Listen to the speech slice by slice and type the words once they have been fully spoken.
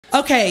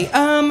Okay,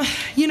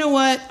 you know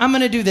what? I'm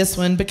gonna do this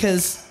one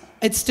because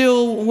it's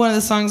still one of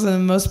the songs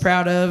I'm most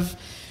proud of.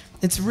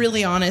 It's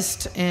really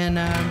honest, and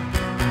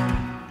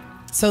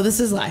so this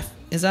is life.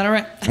 Is that all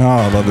right? Oh,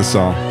 I love this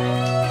song.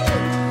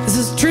 This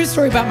is a true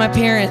story about my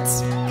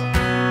parents.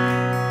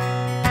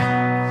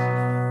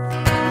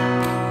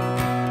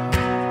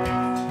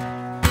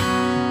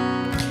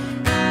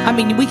 I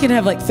mean, we can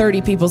have like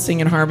 30 people sing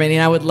in harmony,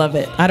 and I would love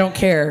it. I don't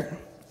care,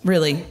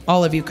 really.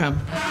 All of you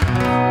come.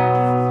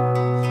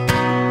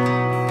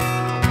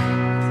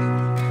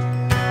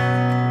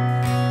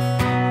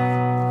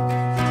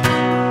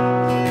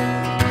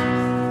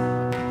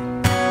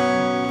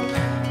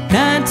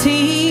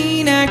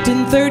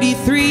 Acting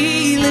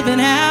 33, living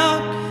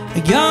out a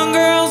young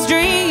girl's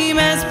dream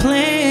as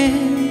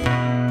planned.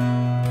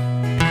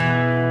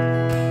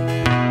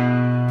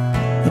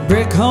 A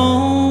brick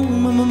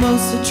home, a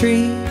mimosa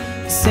tree,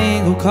 a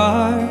single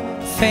car,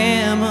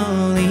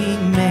 family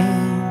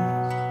man.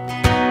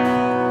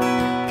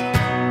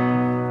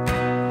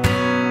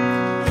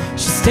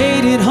 She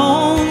stayed at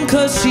home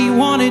 'cause she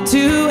wanted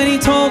to, and he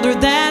told her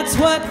that's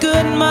what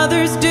good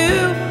mothers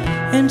do,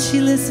 and she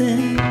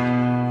listened.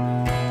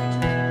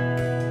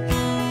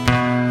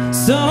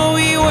 So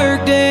he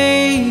worked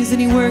days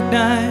and he worked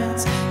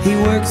nights. He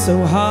worked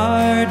so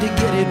hard to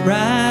get it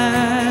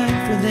right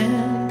for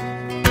them.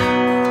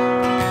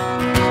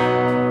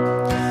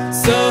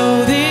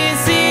 So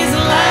this is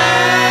life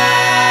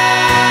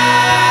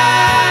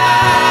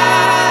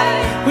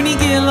when you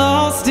get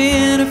lost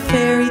in a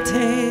fairy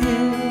tale.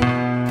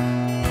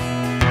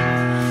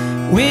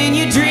 When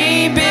you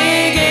dream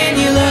big and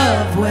you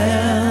love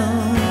well.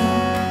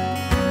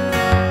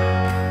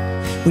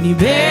 When you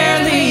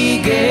barely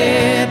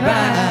get by.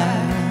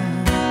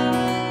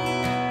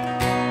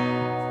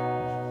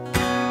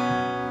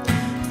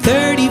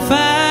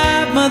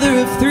 35, mother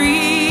of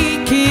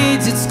 3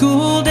 kids at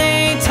school,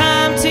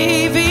 daytime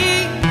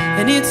TV,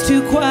 and it's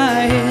too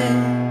quiet.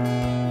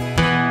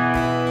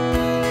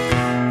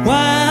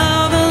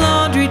 While the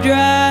laundry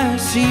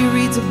dries, she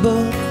reads a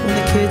book. When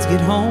the kids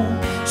get home,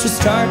 she'll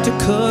start to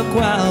cook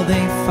while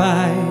they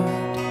fight.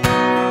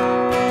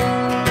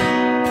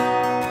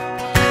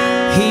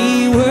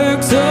 He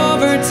works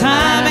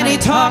overtime and he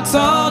talks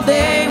all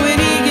day. When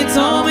he gets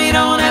home, he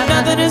don't have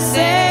nothing to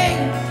say,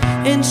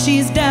 and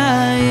she's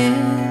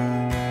dying.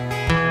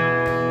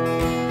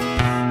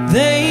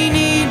 They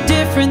need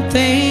different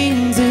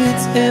things.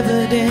 It's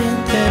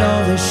evident that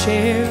all they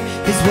share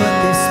is what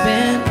they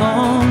spent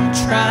on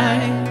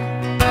trying.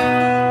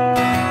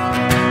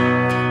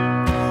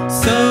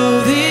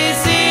 So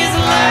this is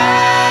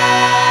life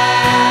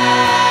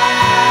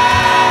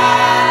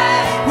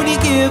when you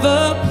give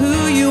up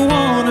who you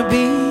want to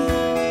be.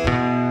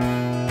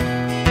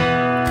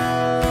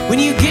 When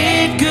you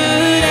get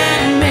good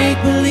at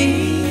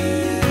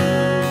make-believe.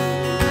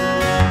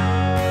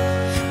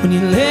 When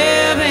you're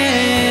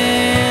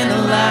living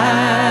a lie.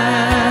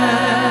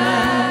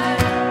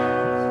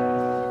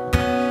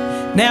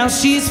 Now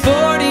she's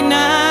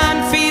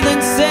 49,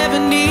 feeling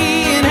 70,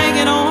 and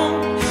hanging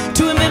on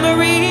to a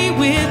memory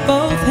with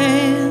both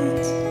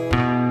hands.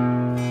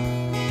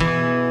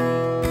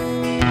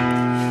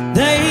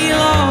 They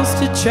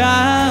lost a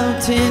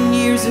child 10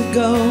 years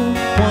ago.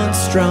 One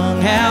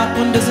strung out,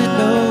 one doesn't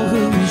know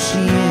who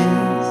she is.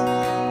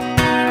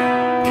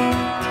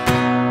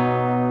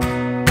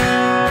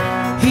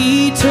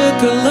 He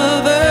took a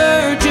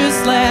lover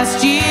just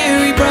last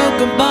year. He broke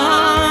a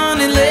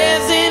bond and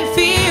lives in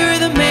fear.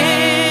 The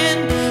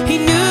man he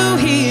knew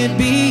he'd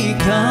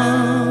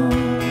become.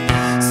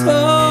 So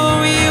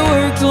he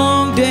worked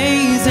long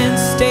days and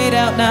stayed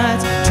out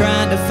nights,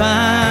 trying to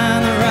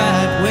find the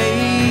right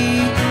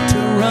way to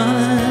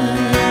run.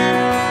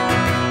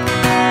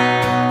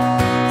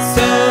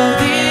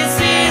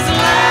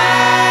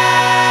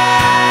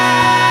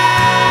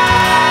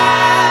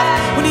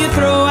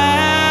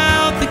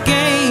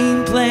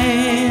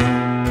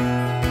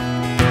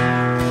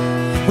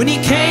 When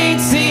you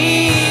can't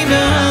seem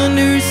to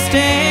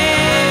understand,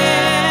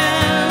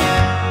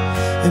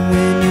 and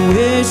when you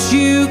wish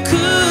you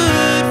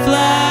could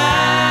fly.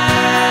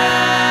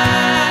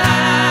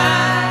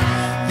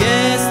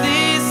 Yes,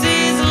 this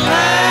is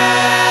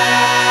life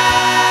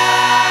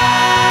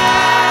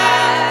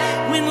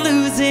when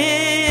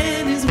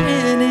losing is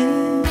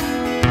winning,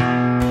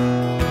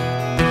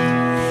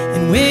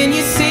 and when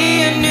you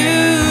see a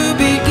new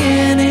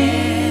beginning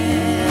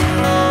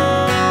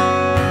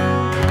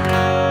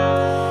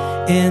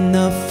in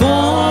the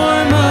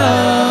form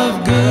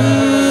of goodbye.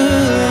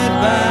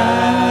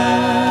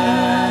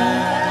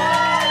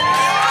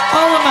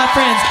 All of my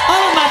friends.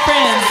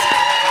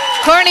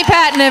 Courtney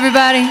Patton,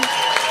 everybody.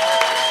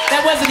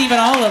 That wasn't even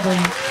all of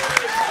them.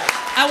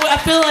 I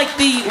feel like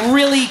the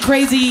really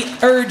crazy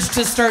urge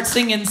to start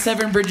singing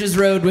Seven Bridges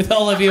Road with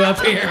all of you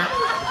up here.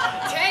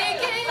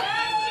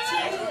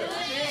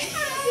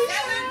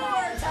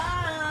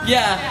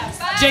 Yeah,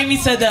 Jamie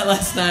said that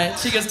last night.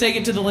 She goes, take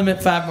it to the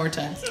limit 5 more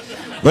times.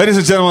 Ladies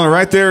and gentlemen,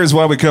 right there is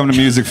why we come to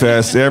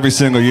MusicFest every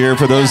single year,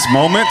 for those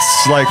moments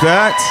like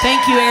that.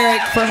 Thank you,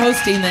 Eric, for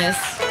hosting this.